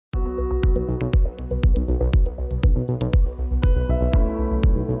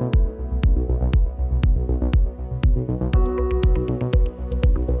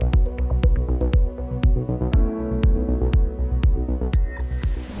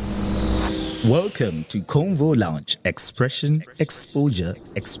Welcome to Convo Lounge, Expression, Exposure,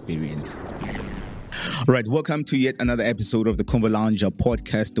 Experience. Right, welcome to yet another episode of the Convo Lounge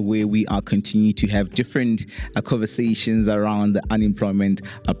podcast, where we are continuing to have different conversations around the unemployment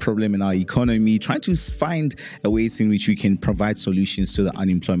problem in our economy, trying to find ways in which we can provide solutions to the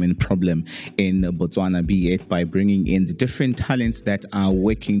unemployment problem in Botswana, be it by bringing in the different talents that are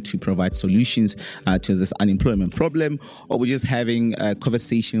working to provide solutions to this unemployment problem, or we're just having a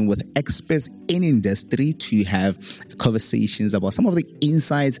conversation with experts in industry to have conversations about some of the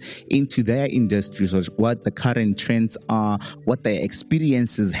insights into their industries, or what the current trends are, what their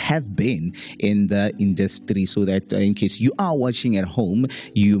experiences have been in the industry, so that in case you are watching at home,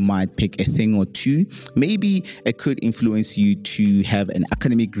 you might pick a thing or two. Maybe it could influence you to have an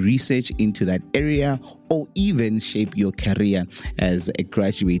academic research into that area, or even shape your career as a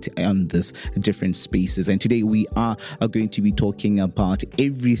graduate on these different spaces. And today we are going to be talking about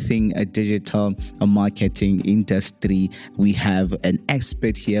everything a digital marketing industry. We have an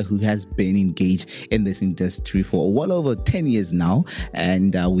expert here who has been engaged in this industry for well over 10 years now.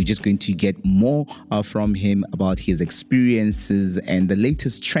 And we're just going to get more from him about his experiences and the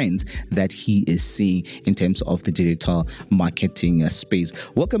latest trends that he is seeing in terms of the digital marketing space.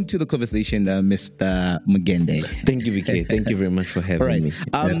 Welcome to the conversation, Mr. Mugende. Thank you, Vicky. Thank you very much for having me.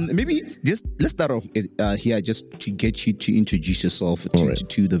 Maybe just let's start off here just to get you to introduce yourself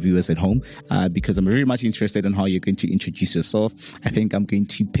to the viewers at home, because I'm very much interested in how you're going to introduce yourself. I think I'm going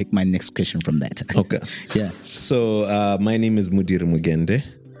to pick my next question from that. Okay. Yeah. So my name is Mudiri Mugende.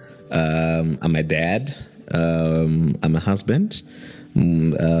 I'm a dad. I'm a husband.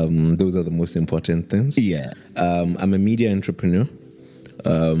 Those are the most important things. Yeah. I'm a media entrepreneur.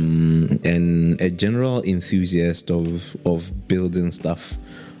 And a general enthusiast of building stuff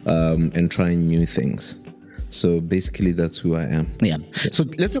and trying new things. So basically, that's who I am. Yeah. So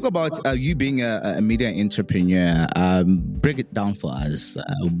let's talk about you being a media entrepreneur. Break it down for us.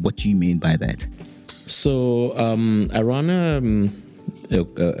 What do you mean by that? So I run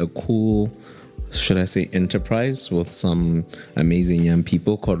a cool, should I say, enterprise with some amazing young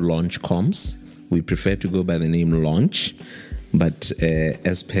people called Launch Comms. We prefer to go by the name Launch. But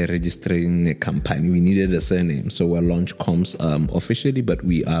as per registering a company, we needed a surname. So we're Launch Comms officially, but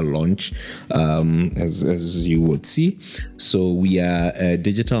we are Launch, as you would see. So we are a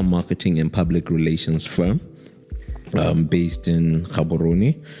digital marketing and public relations firm based in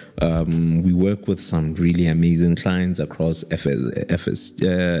Gaborone. We work with some really amazing clients across FMCG,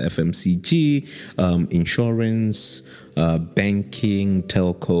 insurance, banking,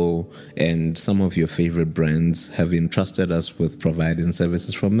 telco, and some of your favorite brands have entrusted us with providing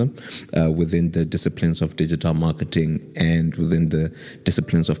services from them within the disciplines of digital marketing and within the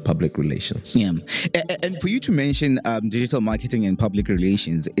disciplines of public relations. Yeah. And for you to mention digital marketing and public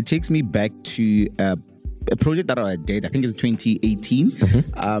relations, it takes me back to a project that I did, I think it's 2018.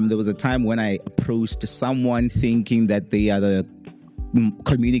 Mm-hmm. There was a time when I approached someone thinking that they are the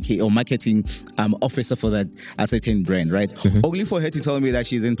communicate or marketing officer for that a certain brand, right? Mm-hmm. Only for her to tell me that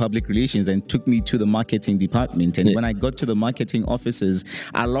she's in public relations, and took me to the marketing department. And when I got to the marketing offices,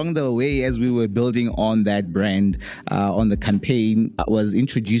 along the way, as we were building on that brand, on the campaign, I was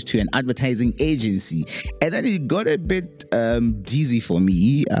introduced to an advertising agency. And then it got a bit dizzy for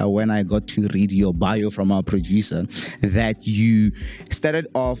me when I got to read your bio from our producer, that you started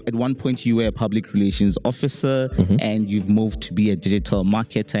off at one point, you were a public relations officer, mm-hmm. and you've moved to be a digital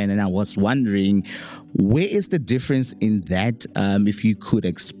marketer. And then I was wondering, where is the difference in that? If you could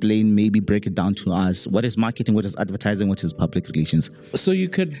explain, maybe break it down to us. What is marketing? What is advertising? What is public relations? So you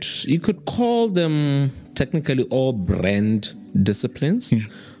could call them technically all brand disciplines. Yeah.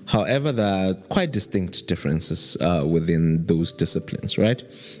 However, there are quite distinct differences within those disciplines, right?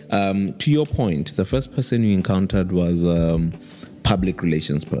 To your point, the first person you encountered was public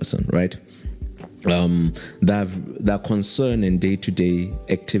relations person, right? Their concern in day-to-day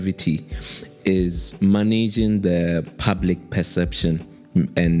activity is managing the public perception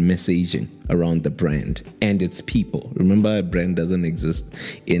and messaging around the brand and its people. Remember, a brand doesn't exist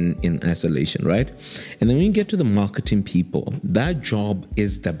in isolation, right? And then when you get to the marketing people, that job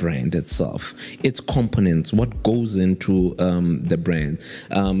is the brand itself, its components, what goes into the brand,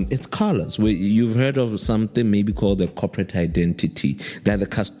 its colors. You've heard of something maybe called the corporate identity. They're the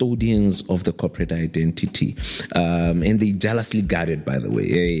custodians of the corporate identity, and they jealously guard it, by the way.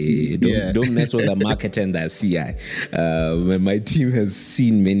 Hey, don't mess with the marketer and the CI. My team has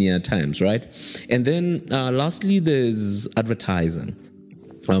seen many a times, right? And then lastly, there's advertising.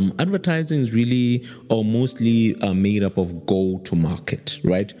 Advertising is really or mostly made up of go to market,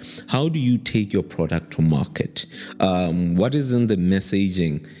 right? How do you take your product to market? What is in the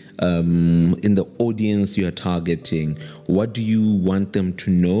messaging? In the audience you are targeting, what do you want them to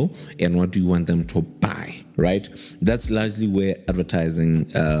know and what do you want them to buy, right? That's largely where advertising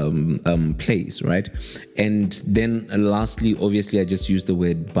plays, right? And then lastly, obviously, I just used the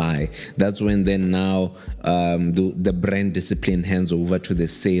word buy. That's when then now the brand discipline hands over to the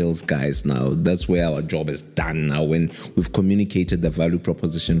sales guys now. That's where our job is done now, when we've communicated the value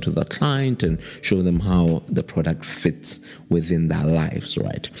proposition to the client and show them how the product fits within their lives,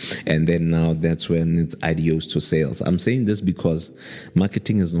 right? And then now that's when it's adios to sales. I'm saying this because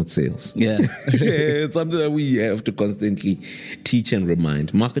marketing is not sales. Yeah. It's something that we have to constantly teach and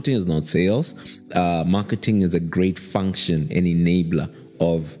remind. Marketing is not sales. Marketing is a great function and enabler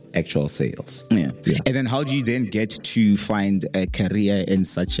of actual sales. Yeah. And then how do you then get to find a career in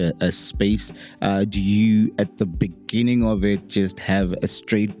such a space? Do you, at the beginning of it, just have a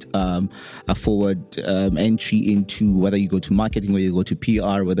straight a forward entry into whether you go to marketing, whether you go to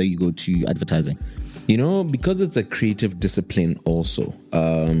PR, whether you go to advertising? You know, because it's a creative discipline also,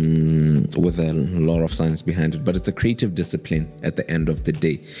 with a lot of science behind it, but it's a creative discipline at the end of the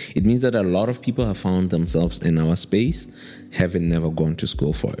day. It means that a lot of people have found themselves in our space, having never gone to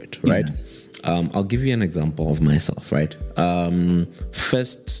school for it, right? Yeah. I'll give you an example of myself, right?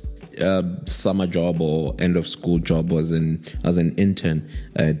 First summer job or end of school job was as an intern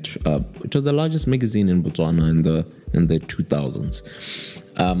at it was the largest magazine in Botswana in the 2000s.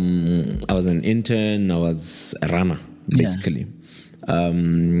 I was an intern, I was a runner, basically. Yeah.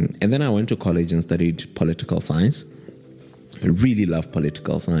 And then I went to college and studied political science. I really love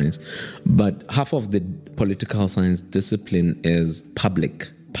political science. But half of the political science discipline is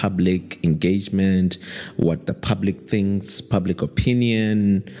public engagement, what the public thinks, public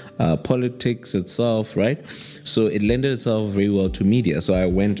opinion, politics itself, right? So it lended itself very well to media. So I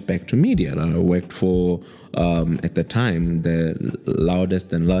went back to media. I worked for, at the time, the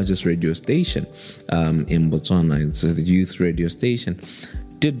loudest and largest radio station in Botswana. It's the youth radio station.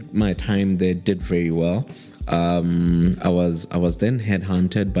 Did my time there, did very well. I was then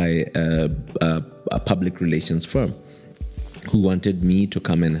headhunted by a public relations firm who wanted me to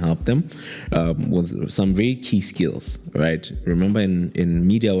come and help them with some very key skills, right? Remember, in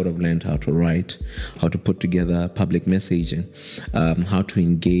media, I would have learned how to write, how to put together public messaging, how to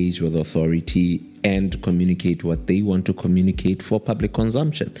engage with authority and communicate what they want to communicate for public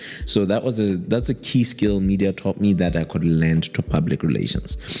consumption. So that's a key skill media taught me that I could lend to public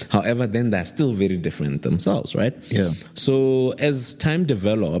relations. However, then they're still very different themselves, right? Yeah. So as time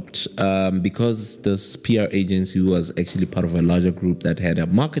developed, because this PR agency was actually part of a larger group that had a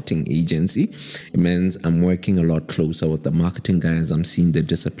marketing agency, it means I'm working a lot closer with the marketing guys. I'm seeing the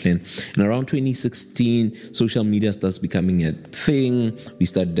discipline. And around 2016, social media starts becoming a thing. We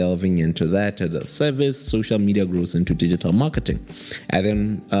start delving into that at a service. Social media grows into digital marketing. I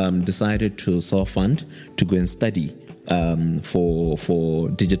then decided to self-fund to go and study for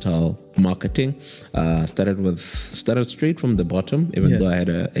digital marketing. Started straight from the bottom, even though I had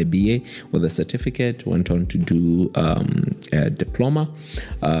a BA with a certificate. Went on to do a diploma.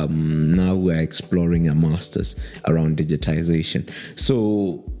 Now we're exploring a master's around digitization.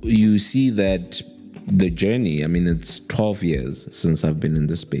 So you see that the journey, I mean, it's 12 years since I've been in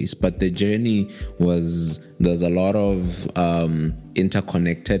this space, but the journey there's a lot of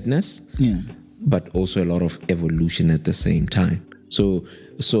interconnectedness, but also a lot of evolution at the same time. So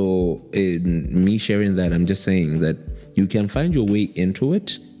in me sharing that, I'm just saying that you can find your way into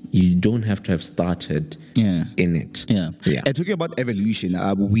it. You don't have to have started in it. Yeah. And talking about evolution,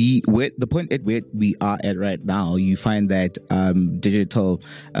 we're the point at where we are at right now, you find that digital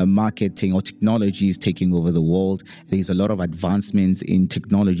marketing or technology is taking over the world. There's a lot of advancements in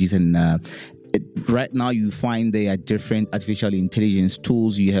technologies, and right now you find there are different artificial intelligence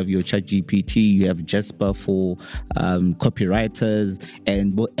tools. You have your ChatGPT, you have Jasper for copywriters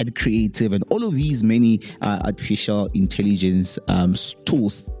and ad creative, and all of these many artificial intelligence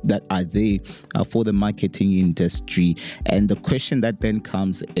tools that are there for the marketing industry. And the question that then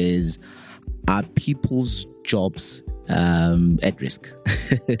comes is, are people's jobs at risk?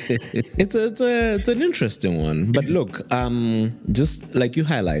 It's an interesting one, but look, just like you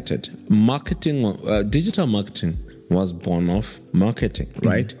highlighted, marketing, digital marketing was born of marketing,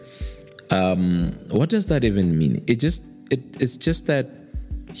 right? What does that even mean? It's just that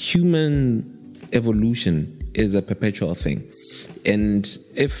human evolution is a perpetual thing, and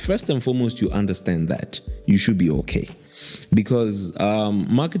if first and foremost you understand that, you should be okay. Because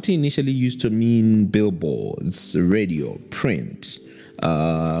marketing initially used to mean billboards, radio, print,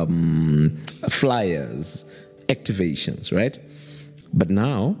 flyers, activations, right? But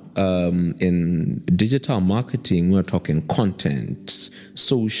now, in digital marketing, we're talking content,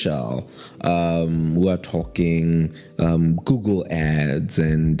 social, we're talking Google ads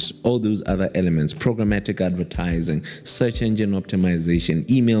and all those other elements, programmatic advertising, search engine optimization,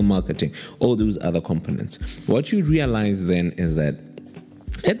 email marketing, all those other components. What you realize then is that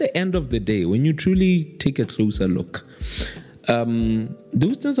at the end of the day, when you truly take a closer look,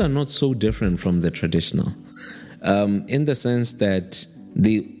 those things are not so different from the traditional. In the sense that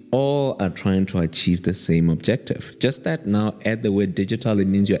they all are trying to achieve the same objective. Just that now, add the word digital, it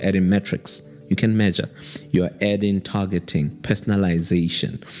means you're adding metrics. You can measure. You're adding targeting,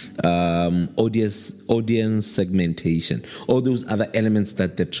 personalization, audience segmentation, all those other elements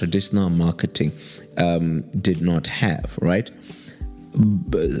that the traditional marketing did not have, right?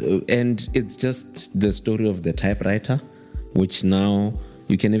 And it's just the story of the typewriter, which now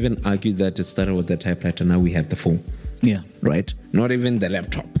you can even argue that it started with the typewriter. Now we have the phone. Yeah. Right? Not even the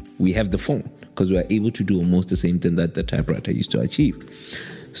laptop. We have the phone because we are able to do almost the same thing that the typewriter used to achieve.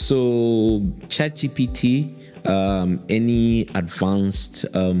 So ChatGPT, any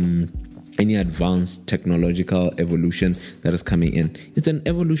advanced technological evolution that is coming in, it's an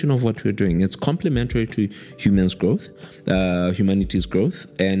evolution of what we're doing. It's complementary to humanity's growth,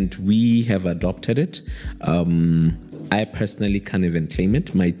 and we have adopted it. I personally can't even claim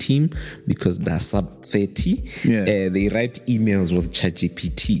it. My team, because they're sub 30, they write emails with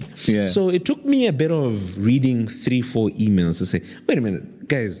ChatGPT. Yeah. So it took me a bit of reading 3-4 emails to say, wait a minute,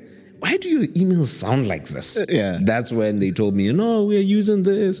 guys, why do your emails sound like this? That's when they told me, we're using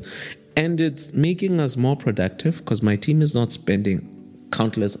this. And it's making us more productive because my team is not spending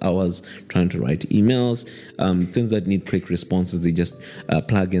countless hours trying to write emails, things that need quick responses. They just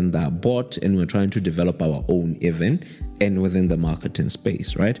plug in the bot, and we're trying to develop our own event and within the marketing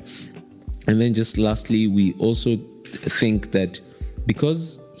space, right? And then just lastly, we also think that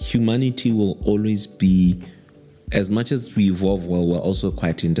because humanity will always be, as much as we evolve, we're also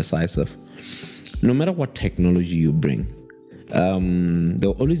quite indecisive. No matter what technology you bring,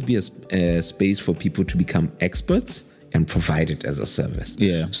 there'll always be a space for people to become experts and provide it as a service.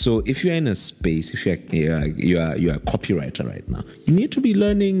 Yeah. So if you're in a space, if you're a copywriter right now, you need to be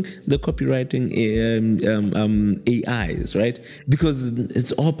learning the copywriting AIs, right? Because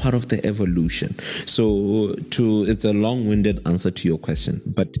it's all part of the evolution. So it's a long-winded answer to your question,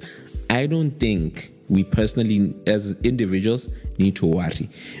 but I don't think we personally, as individuals, need to worry,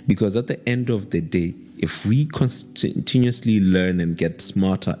 because at the end of the day, if we continuously learn and get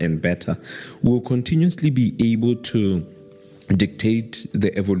smarter and better, we'll continuously be able to dictate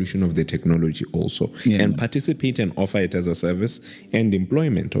the evolution of the technology also, and participate and offer it as a service and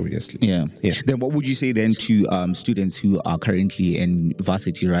employment, obviously. Yeah. Then what would you say then to students who are currently in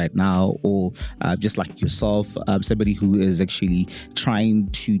varsity right now, or just like yourself, somebody who is actually trying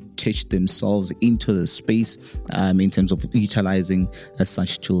to teach themselves into the space in terms of utilizing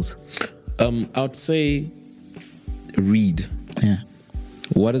such tools? I would say read. Yeah.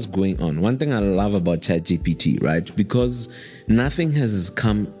 What is going on? One thing I love about ChatGPT, right? Because nothing has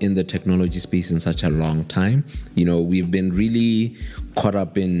come in the technology space in such a long time. We've been really caught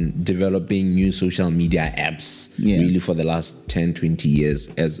up in developing new social media apps really for the last 10, 20 years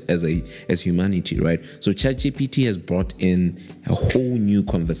as humanity, right? So ChatGPT has brought in a whole new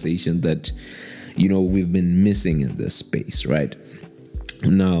conversation that, we've been missing in this space, right?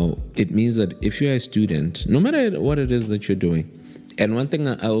 Now, it means that if you're a student, no matter what it is that you're doing, and one thing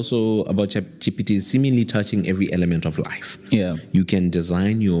I also about ChatGPT is seemingly touching every element of life. Yeah. You can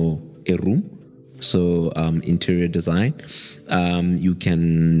design a room, so interior design. You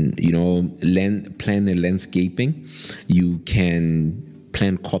can, plan a landscaping. You can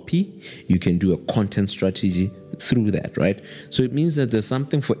plan copy. You can do a content strategy through that, right? So it means that there's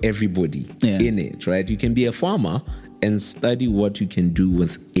something for everybody in it, right? You can be a farmer and study what you can do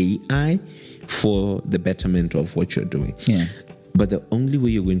with AI for the betterment of what you're doing. Yeah. But the only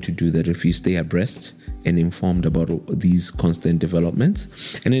way you're going to do that if you stay abreast and informed about these constant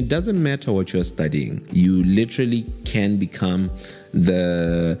developments. And it doesn't matter what you're studying. You literally can become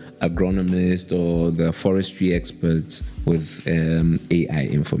the agronomist or the forestry experts with AI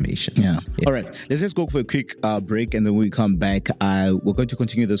information. Yeah. All right. Let's just go for a quick break, and then when we come back, we're going to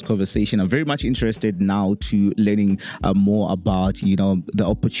continue this conversation. I'm very much interested now to learning more about, the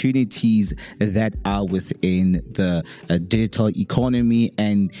opportunities that are within the digital economy,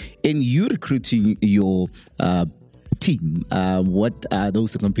 and in you recruiting your team, what are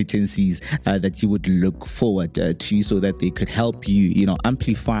those competencies that you would look forward to so that they could help you,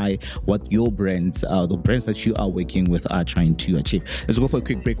 amplify what your brands, the brands that you are working with are trying to achieve? Let's go for a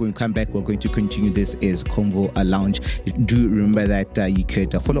quick break. When we come back, we're going to continue. This is Convo Lounge. Do remember that you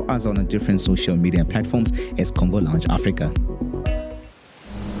could follow us on different social media platforms as Convo Lounge Africa.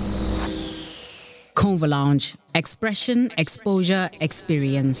 Convo Lounge. Expression, exposure,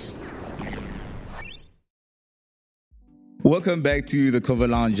 experience. Welcome back to the Cover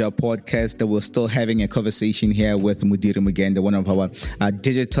Lounge podcast. We're still having a conversation here with Mudiri Mugenda, one of our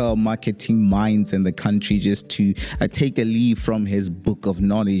digital marketing minds in the country, just to take a leaf from his book of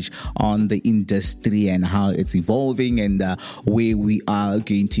knowledge on the industry and how it's evolving and where we are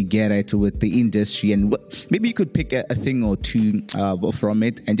going to get at with the industry. And maybe you could pick a thing or two from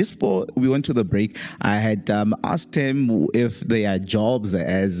it. And just before we went to the break, I had asked him if there are jobs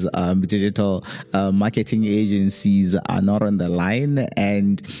as digital marketing agencies are not on the line,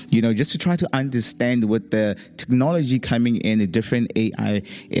 and just to try to understand with the technology coming in, the different AI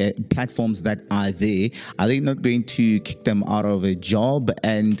platforms that are they not going to kick them out of a job?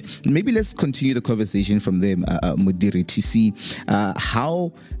 And maybe let's continue the conversation from there, Mudiri, to see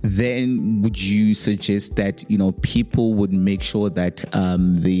how then would you suggest that people would make sure that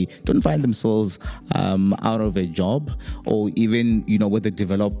they don't find themselves out of a job, or even with the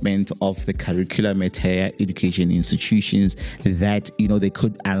development of the curriculum at higher education institutions, that they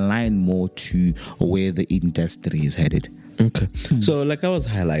could align more to where the industry is headed. Okay. So like I was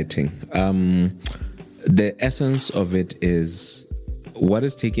highlighting, the essence of it is what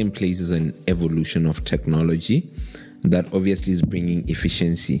is taking place is an evolution of technology that obviously is bringing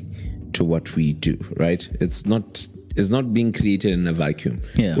efficiency to what we do, right? It's not being created in a vacuum.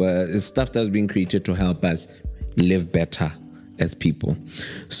 Yeah. Well, it's stuff that's being created to help us live better as people.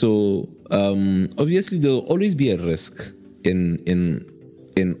 So obviously there'll always be a risk in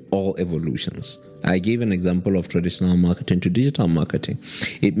all evolutions. I gave an example of traditional marketing to digital marketing.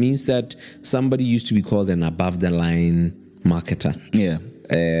 It means that somebody used to be called an above-the-line marketer. Yeah.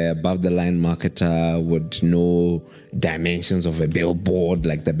 Above-the-line marketer would know dimensions of a billboard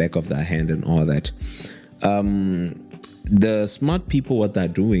like the back of their hand and all that. The smart people, what they're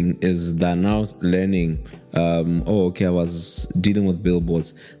doing is they're now learning, I was dealing with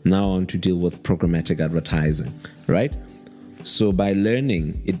billboards. Now I want to deal with programmatic advertising, right? So by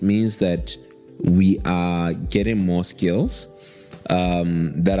learning, it means that we are getting more skills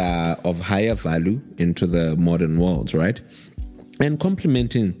that are of higher value into the modern world, right? And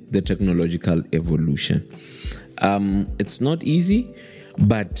complementing the technological evolution. It's not easy,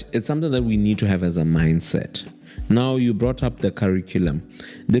 but it's something that we need to have as a mindset. Now, you brought up the curriculum.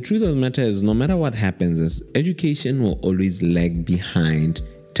 The truth of the matter is, no matter what happens, is education will always lag behind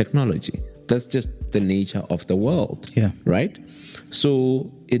technology. That's just the nature of the world, right?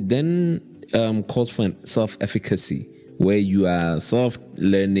 So it then calls for self-efficacy, where you are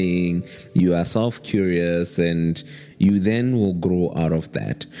self-learning, you are self-curious, and you then will grow out of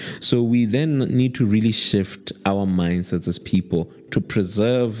that. So we then need to really shift our mindsets as people to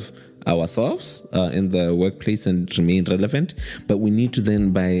preserve ourselves in the workplace and remain relevant, but we need to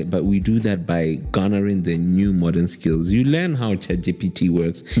but we do that by garnering the new modern skills. You learn how ChatGPT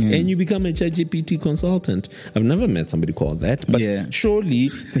works, and you become a ChatGPT consultant. I've never met somebody called that, but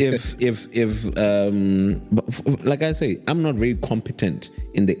surely, if like I say, I'm not very competent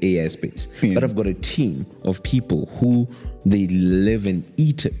in the AI space, but I've got a team of people who they live and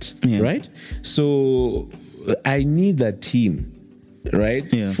eat it, right? So I need that team,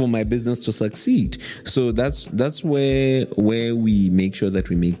 right, for my business to succeed. So that's where we make sure that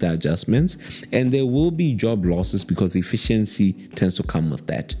we make the adjustments, and there will be job losses because efficiency tends to come with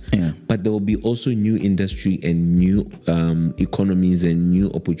that. But there will be also new industry and new economies and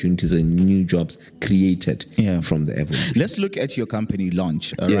new opportunities and new jobs created from the evolution. Let's look at your company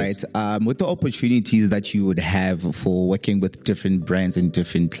launch, right? With the opportunities that you would have for working with different brands and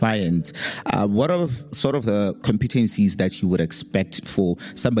different clients, what are sort of the competencies that you would expect for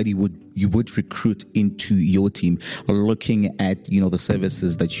somebody you would recruit into your team, looking at the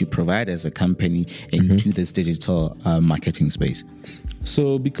services that you provide as a company into this digital marketing space?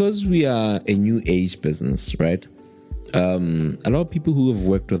 So because we are a new age business, right, a lot of people who have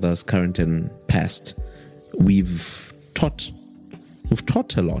worked with us, current and past, we've taught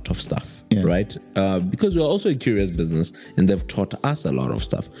a lot of stuff. Right? Because we're also a curious business, and they've taught us a lot of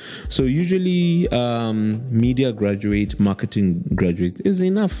stuff. So usually media graduate, marketing graduate is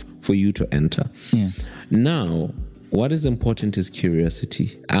enough for you to enter. Now, what is important is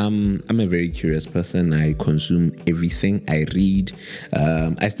curiosity. I'm a very curious person. I consume everything. I read.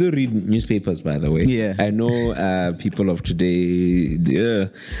 I still read newspapers, by the way. Yeah. I know people of today.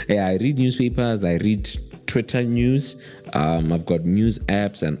 I read newspapers. I read Twitter news. I've got news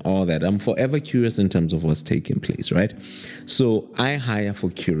apps and all that. I'm forever curious in terms of what's taking place, right? So I hire for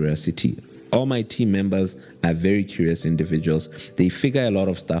curiosity. All my team members are very curious individuals. They figure a lot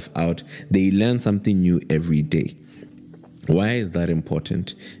of stuff out. They learn something new every day. Why is that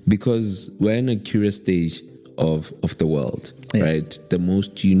important? Because we're in a curious stage of the world, right? The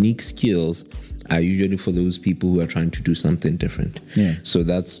most unique skills are usually for those people who are trying to do something different. Yeah. So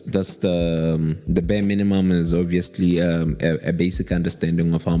that's the bare minimum is obviously a basic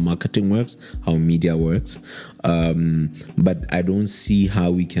understanding of how marketing works, how media works. But I don't see how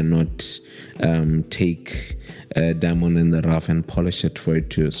we cannot take a diamond in the rough and polish it for it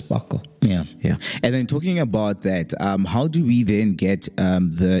to sparkle. Yeah. Yeah. And then talking about that, how do we then get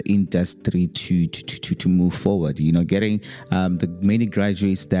the industry to move forward? You know, getting the many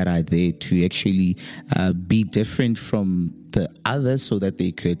graduates that are there to actually be different from the others so that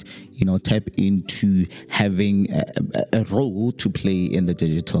they could, you know, tap into having a role to play in the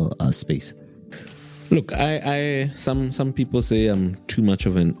digital space. Look, some people say I'm too much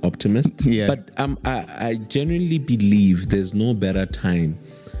of an optimist, but I genuinely believe there's no better time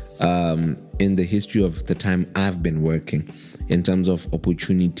in the history of the time I've been working in terms of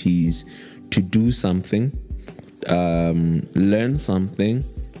opportunities to do something, learn something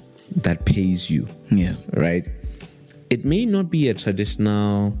that pays you. Yeah. Right? It may not be a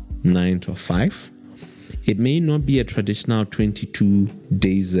traditional 9 to 5. It may not be a traditional 22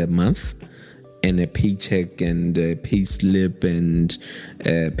 days a month and a paycheck and a pay slip and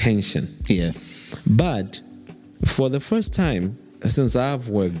a pension. Yeah. But for the first time since I've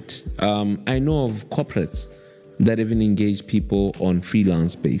worked, I know of corporates that even engage people on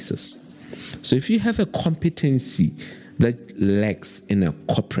freelance basis. So if you have a competency that lacks in a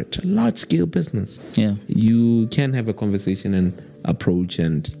corporate, large-scale business, you can have a conversation and approach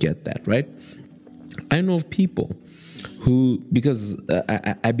and get that, right? I know of people who, because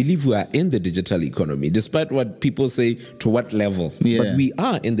I believe we are in the digital economy, despite what people say to what level, but we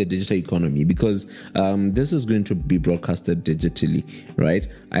are in the digital economy because this is going to be broadcasted digitally, right?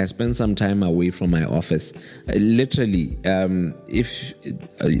 I spent some time away from my office. Literally, if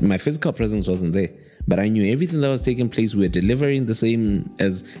my physical presence wasn't there, but I knew everything that was taking place, we were delivering the same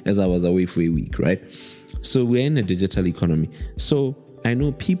as I was away for a week, right? So we're in a digital economy. So I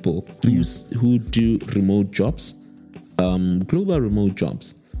know people who do remote jobs, global remote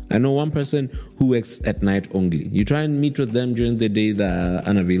jobs. I know one person who works at night only. You try and meet with them during the day, they're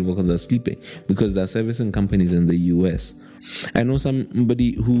unavailable because they're sleeping, because they're servicing companies in the US. I know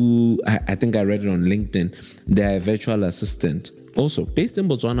somebody who, I think I read it on LinkedIn, they're a virtual assistant, also based in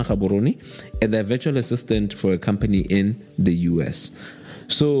Botswana, Gaborone, and they're a virtual assistant for a company in the US.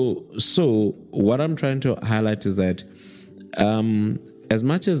 So what I'm trying to highlight is that as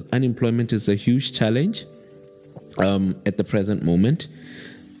much as unemployment is a huge challenge, at the present moment,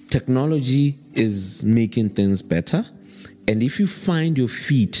 technology is making things better. And if you find your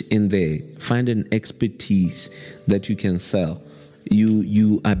feet in there, find an expertise that you can sell,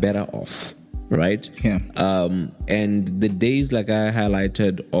 you are better off, right? Yeah. And the days, like I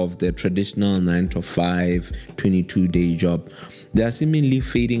highlighted, of the traditional 9 to 5, 22-day job, they are seemingly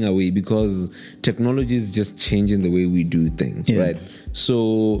fading away because technology is just changing the way we do things, right?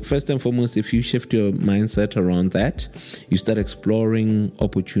 So first and foremost, if you shift your mindset around that, you start exploring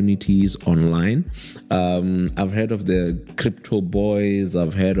opportunities online. I've heard of the crypto boys.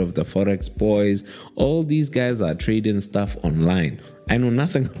 I've heard of the Forex boys. All these guys are trading stuff online. I know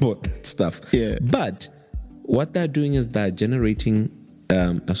nothing about that stuff. Yeah. But what they're doing is they're generating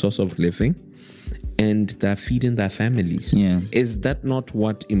a source of living, and they're feeding their families. Yeah. Is that not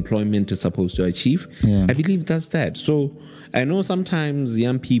what employment is supposed to achieve? Yeah. I believe that's that. So I know sometimes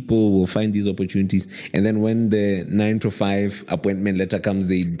young people will find these opportunities, and then when the 9 to 5 appointment letter comes,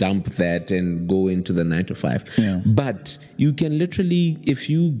 they dump that and go into the 9 to 5. Yeah. But you can literally, if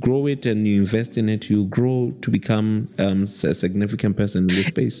you grow it and you invest in it, you grow to become a significant person in this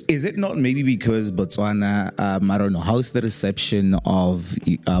space. Is it not maybe because Botswana, I don't know, how's the reception of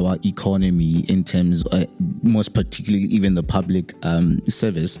our economy in terms, most particularly even the public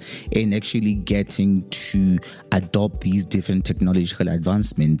service, in actually getting to adopt these different technological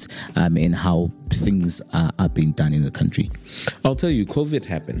advancements in how things are being done in the country? I'll tell you, COVID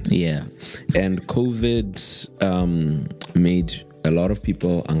happened. Yeah. And COVID made a lot of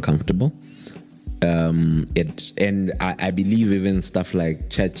people uncomfortable. I believe even stuff like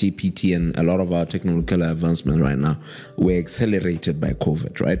ChatGPT and a lot of our technological advancement right now were accelerated by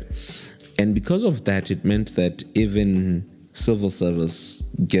COVID, right? And because of that, it meant that even civil service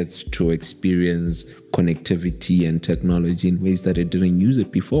gets to experience connectivity and technology in ways that it didn't use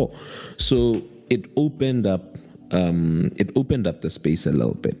it before. So it opened up the space a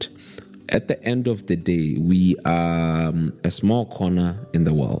little bit. At the end of the day, we are a small corner in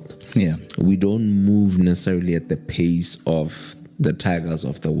the world. Yeah. We don't move necessarily at the pace of the tigers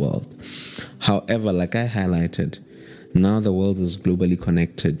of the world. However, like I highlighted, now the world is globally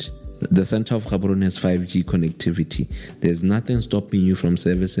connected. The center of Gaborone has 5G connectivity. There's nothing stopping you from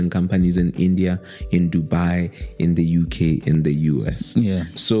servicing companies in India, in Dubai, in the UK, in the US. Yeah.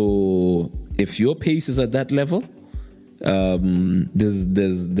 So if your pace is at that level,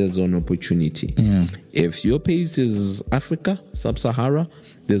 there's an opportunity. Yeah. If your pace is Africa, Sub-Sahara,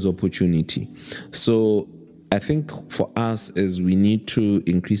 there's opportunity. So I think for us is we need to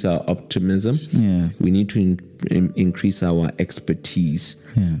increase our optimism. Yeah. We need to increase our expertise,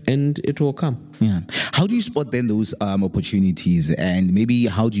 and it will come. Yeah. How do you spot then those opportunities, and maybe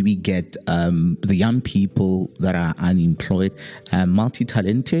how do we get the young people that are unemployed,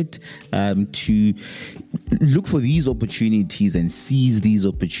 multi-talented, to look for these opportunities and seize these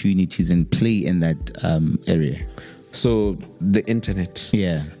opportunities and play in that area? So the internet.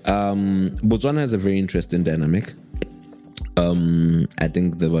 Yeah. Botswana has a very interesting dynamic. I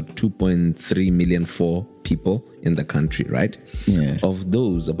think there were 2.3 million people in the country, right? Yeah. Of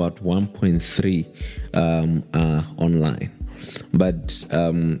those, about 1.3 are online. But this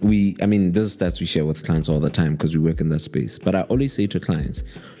is stats we share with clients all the time because we work in that space. But I always say to clients,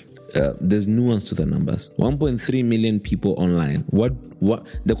 there's nuance to the numbers. 1.3 million people online. What?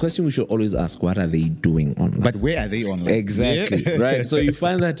 The question we should always ask: what are they doing online? But where are they online? Exactly. Yeah. Right. So you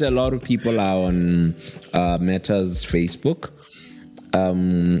find that a lot of people are on Meta's Facebook.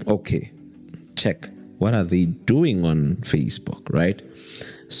 Okay, check. What are they doing on Facebook? Right.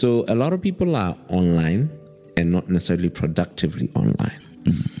 So a lot of people are online and not necessarily productively online.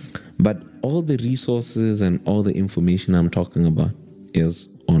 Mm-hmm. But all the resources and all the information I'm talking about is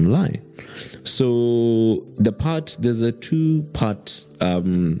online. So there's a two-part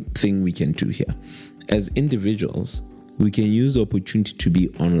thing we can do here. As individuals, we can use the opportunity to be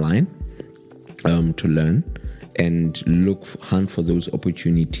online to learn and hunt for those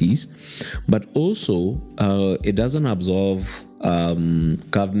opportunities. But also, it doesn't absolve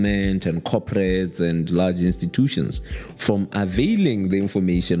government and corporates and large institutions from availing the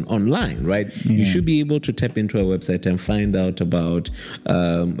information online, right? Yeah. You should be able to tap into a website and find out about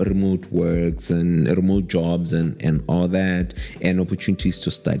remote works and remote jobs and all that, and opportunities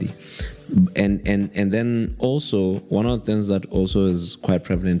to study. And then also, one of the things that also is quite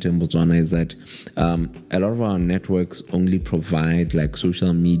prevalent in Botswana is that a lot of our networks only provide like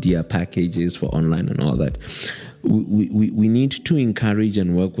social media packages for online and all that. We need to encourage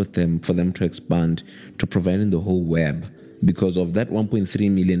and work with them for them to expand to providing the whole web. Because of that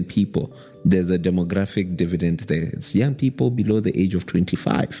 1.3 million people, there's a demographic dividend there. It's young people below the age of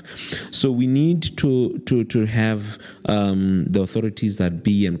 25. So we need to have the authorities that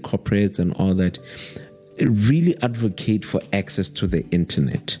be and corporates and all that really advocate for access to the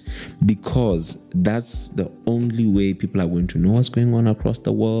internet, because that's the only way people are going to know what's going on across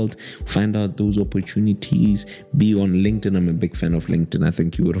the world, find out those opportunities, be on LinkedIn. I'm a big fan of LinkedIn. I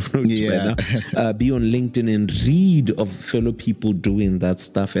think you would have noticed by now. Be on LinkedIn and read of fellow people doing that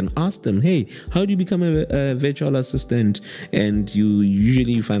stuff and ask them, hey, how do you become a virtual assistant? And you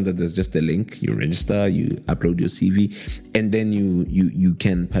usually find that there's just a link. You register, you upload your CV, and then you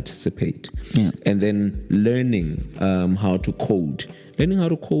can participate. Yeah. And then learning how to code. Learning how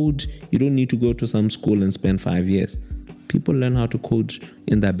to code, you don't need to go to some school and spend 5 years. People learn how to code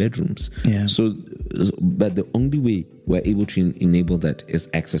in their bedrooms. Yeah. So, but the only way we're able to enable that is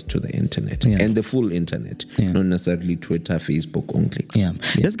access to the internet and the full internet, not necessarily Twitter, Facebook only. Yeah.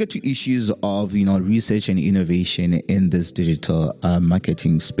 Let's get to issues of research and innovation in this digital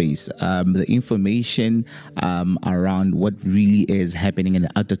marketing space. The information around what really is happening and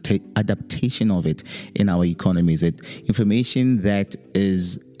the adaptation of it in our economy. Is it information that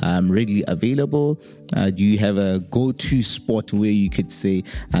is readily available? Do you have a go-to spot where you could say,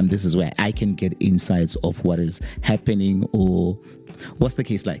 this is where I can get insights of what is happening, or what's the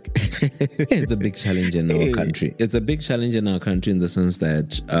case like? It's a big challenge in our country. It's a big challenge in our country in the sense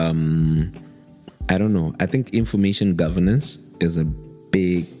that, I don't know, I think information governance is a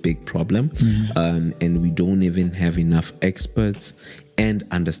big problem. Mm-hmm. And we don't even have enough experts and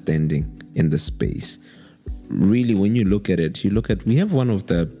understanding in the space. Really, when you look at it, we have one of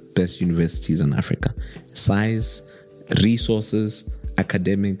the best universities in Africa. Size, resources,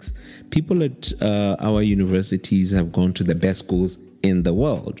 academics. People at our universities have gone to the best schools in the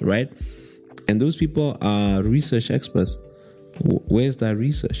world, right? And those people are research experts. Where's that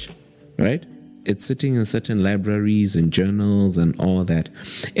research, right? It's sitting in certain libraries and journals and all that.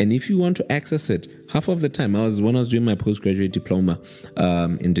 And if you want to access it, half of the time, when I was doing my postgraduate diploma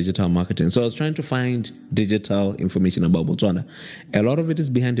in digital marketing, so I was trying to find digital information about Botswana. A lot of it is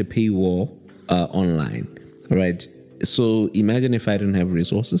behind a paywall online, right? So imagine if I didn't have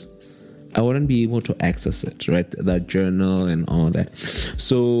resources, I wouldn't be able to access it, right? That journal and all that.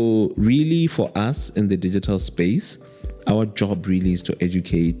 So really for us in the digital space, our job really is to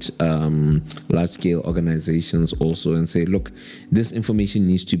educate large-scale organizations also and say, look, this information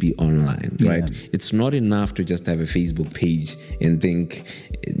needs to be online, right? It's not enough to just have a Facebook page and think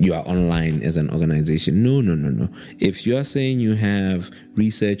you are online as an organization. No. If you are saying you have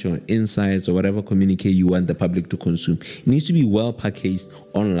research or insights or whatever communique you want the public to consume, it needs to be well packaged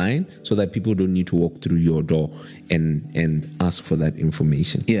online so that people don't need to walk through your door and ask for that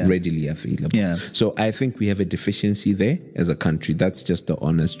information readily available. So I think we have a deficiency there as a country. That's just the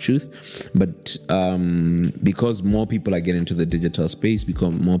honest truth. But because more people are getting into the digital space,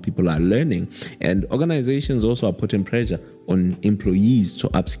 because more people are learning, and organizations also are putting pressure on employees to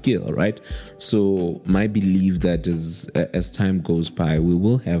upskill, right? So my belief that as time goes by, we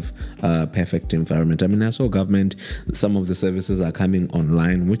will have a perfect environment. I mean, I saw government, some of the services are coming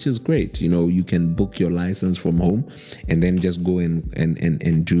online, which is great. You know, you can book your license from home and then just go in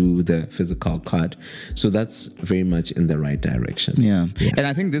and do the physical card. So that's very much in the right direction. Yeah. And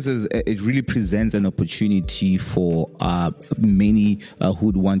I think it really presents an opportunity for many who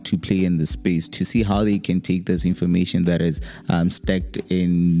would want to play in the space to see how they can take this information that is stacked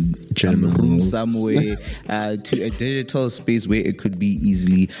in some room somewhere to a digital space where it could be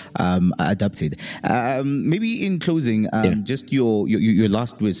easily adapted. Maybe in closing, just your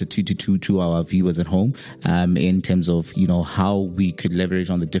last words to our viewers at home in terms of, you know, how we could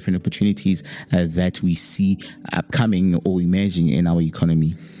leverage on the different opportunities that we see upcoming or emerging in our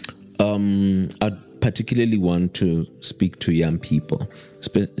economy. I'd particularly want to speak to young people,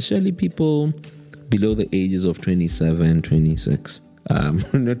 especially people below the ages of 27, 26.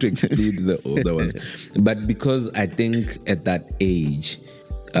 Not to exclude the older ones. But because I think at that age,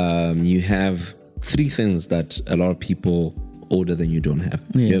 you have three things that a lot of people older than you don't have.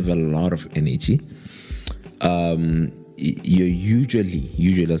 You have a lot of energy. You usually,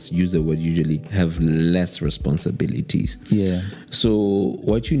 let's use the word usually, have less responsibilities. So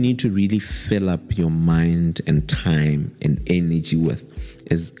what you need to really fill up your mind and time and energy with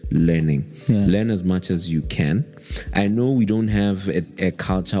is learning. Learn as much as you can. I know we don't have a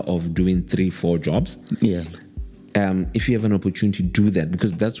culture of doing 3-4 jobs. If you have an opportunity, do that,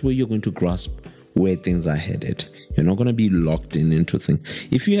 because that's where you're going to grasp where things are headed. You're not going to be locked into things.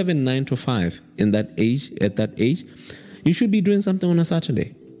 If you have a 9 to 5 at that age, you should be doing something on a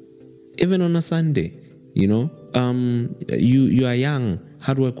Saturday, even on a Sunday. You know, you are young.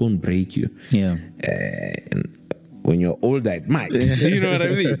 Hard work won't break you. And when you're older, it might. You know what I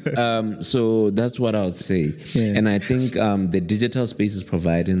mean? So that's what I would say. And I think the digital space is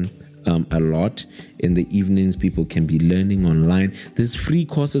providing a lot. In the evenings, people can be learning online. There's free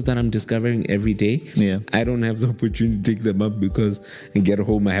courses that I'm discovering every day. I don't have the opportunity to take them up because I get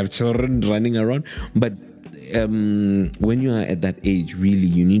home, I have children running around. But when you are at that age, really,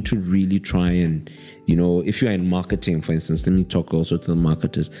 you need to really try and, you know, if you're in marketing, for instance, let me talk also to the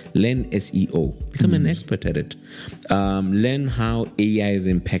marketers. Learn SEO. Become an expert at it. Learn how AI is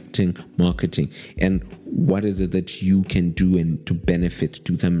impacting marketing and what is it that you can do and to benefit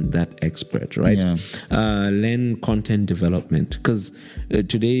to become that expert, right? Learn content development, because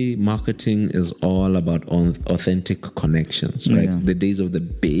today marketing is all about authentic connections, right? The days of the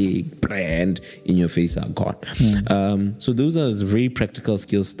big brand in your face are gone. So those are very practical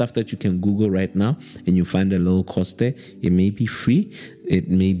skills, stuff that you can Google right now and you find a little cost there. It may be free, it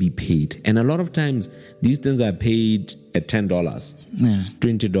may be paid. And a lot of times these things are paid at $10,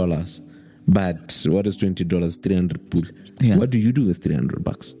 $20. But what is $20? 300 pool. What do you do with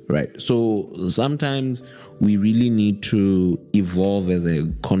 $300? Right. So sometimes we really need to evolve as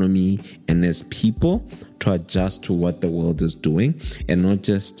an economy and as people to adjust to what the world is doing and not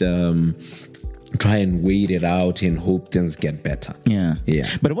just try and wait it out and hope things get better.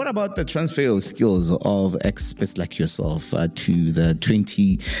 But what about the transfer of skills of experts like yourself to the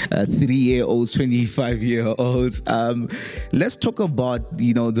 23-year-olds, 25-year-olds? Let's talk about,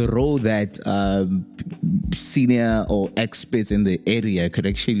 you know, the role that senior or experts in the area could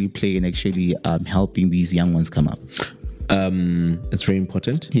actually play in actually helping these young ones come up. It's very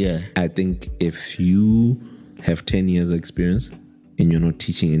important. Yeah. I think if you have 10 years experience and you're not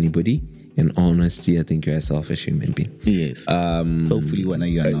teaching anybody, in honesty, I think you're a selfish human being. Yes. Hopefully one of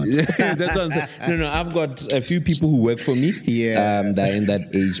you are not. That's what I'm saying. No, I've got a few people who work for me. Yeah. That are in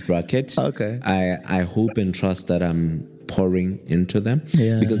that age bracket. Okay. I hope and trust that I'm pouring into them.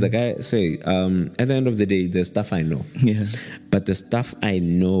 Yeah. Because like I say, at the end of the day, there's stuff I know. Yeah. But the stuff I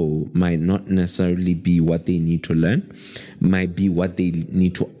know might not necessarily be what they need to learn, might be what they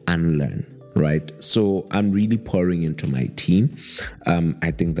need to unlearn. Right. So I'm really pouring into my team.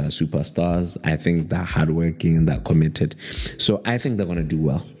 I think they're superstars. I think they're hardworking and they're committed. So I think they're going to do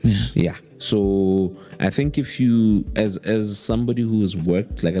well. Yeah. So I think if you, as somebody who has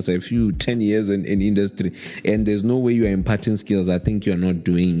worked, like I said, if you 10 years in industry and there's no way you are imparting skills, I think you're not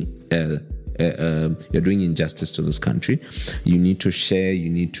doing you're doing injustice to this country. You need to share, you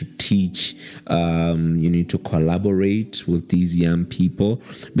need to teach, you need to collaborate with these young people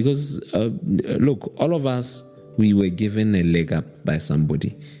because look, all of us, we were given a leg up by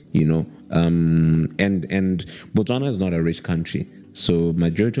somebody, you know, and Botswana is not a rich country. So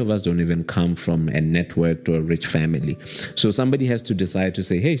majority of us don't even come from a networked or a rich family. So somebody has to decide to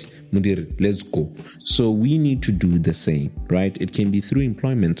say, hey, Mudir, let's go. So we need to do the same, right? It can be through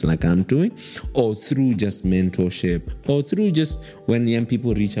employment like I'm doing, or through just mentorship, or through just when young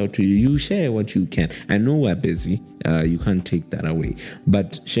people reach out to you, you share what you can. I know we're busy. You can't take that away.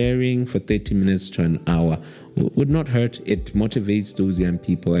 But sharing for 30 minutes to an hour would not hurt. It motivates those young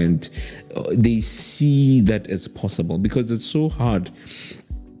people and they see that it's possible because it's so hard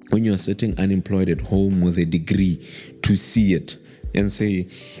when you're sitting unemployed at home with a degree to see it and say,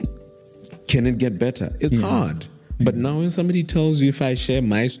 can it get better? It's hard. But now when somebody tells you, if I share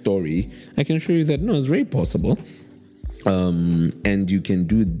my story, I can show you that, no, it's very possible. And you can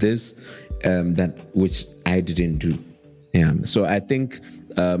do this, that which I didn't do. Yeah. So I think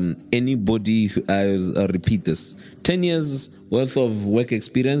anybody, I'll repeat this, 10 years worth of work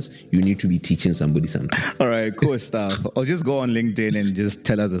experience, you need to be teaching somebody something. All right, cool stuff. Or just go on LinkedIn and just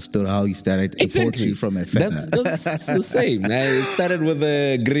tell us a story how you started poetry from a feather. That's the same. I started with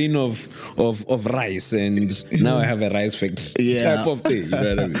a grain of rice and now I have a rice factory type of thing. You know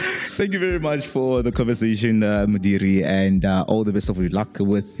what I mean? Thank you very much for the conversation, Mudiri, and all the best of luck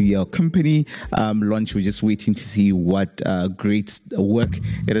with your company launch. We're just waiting to see what great work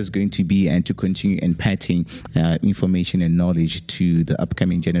it is going to be and to continue imparting information and knowledge to the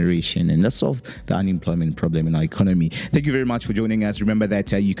upcoming generation and let's solve the unemployment problem in our economy. Thank you very much for joining us. Remember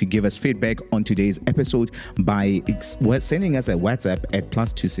that you could give us feedback on today's episode by sending us a WhatsApp at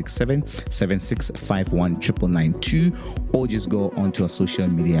 +267 7651 992 or just go onto our social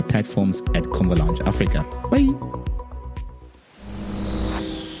media platforms at Convo Lounge Africa. Bye.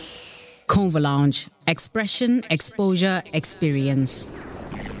 Convo Lounge. Expression, exposure, experience.